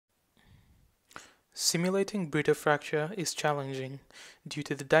Simulating brittle fracture is challenging due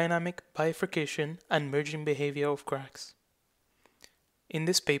to the dynamic bifurcation and merging behavior of cracks. In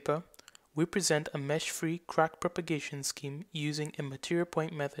this paper, we present a mesh-free crack propagation scheme using a material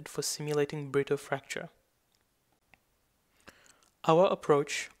point method for simulating brittle fracture. Our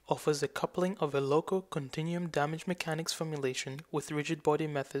approach offers a coupling of a local continuum damage mechanics formulation with rigid body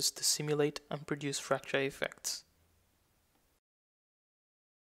methods to simulate and produce fracture effects.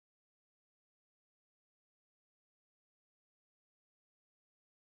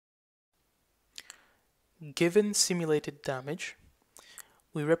 Given simulated damage,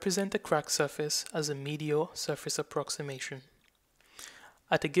 we represent a crack surface as a medial surface approximation.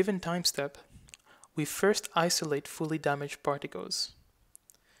 At a given time step, we first isolate fully damaged particles.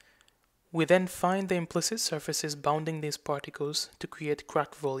 We then find the implicit surfaces bounding these particles to create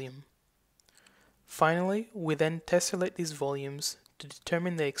crack volume. Finally, we then tessellate these volumes to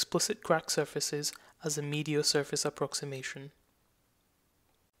determine the explicit crack surfaces as a medial surface approximation.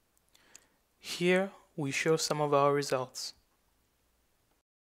 Here we show some of our results.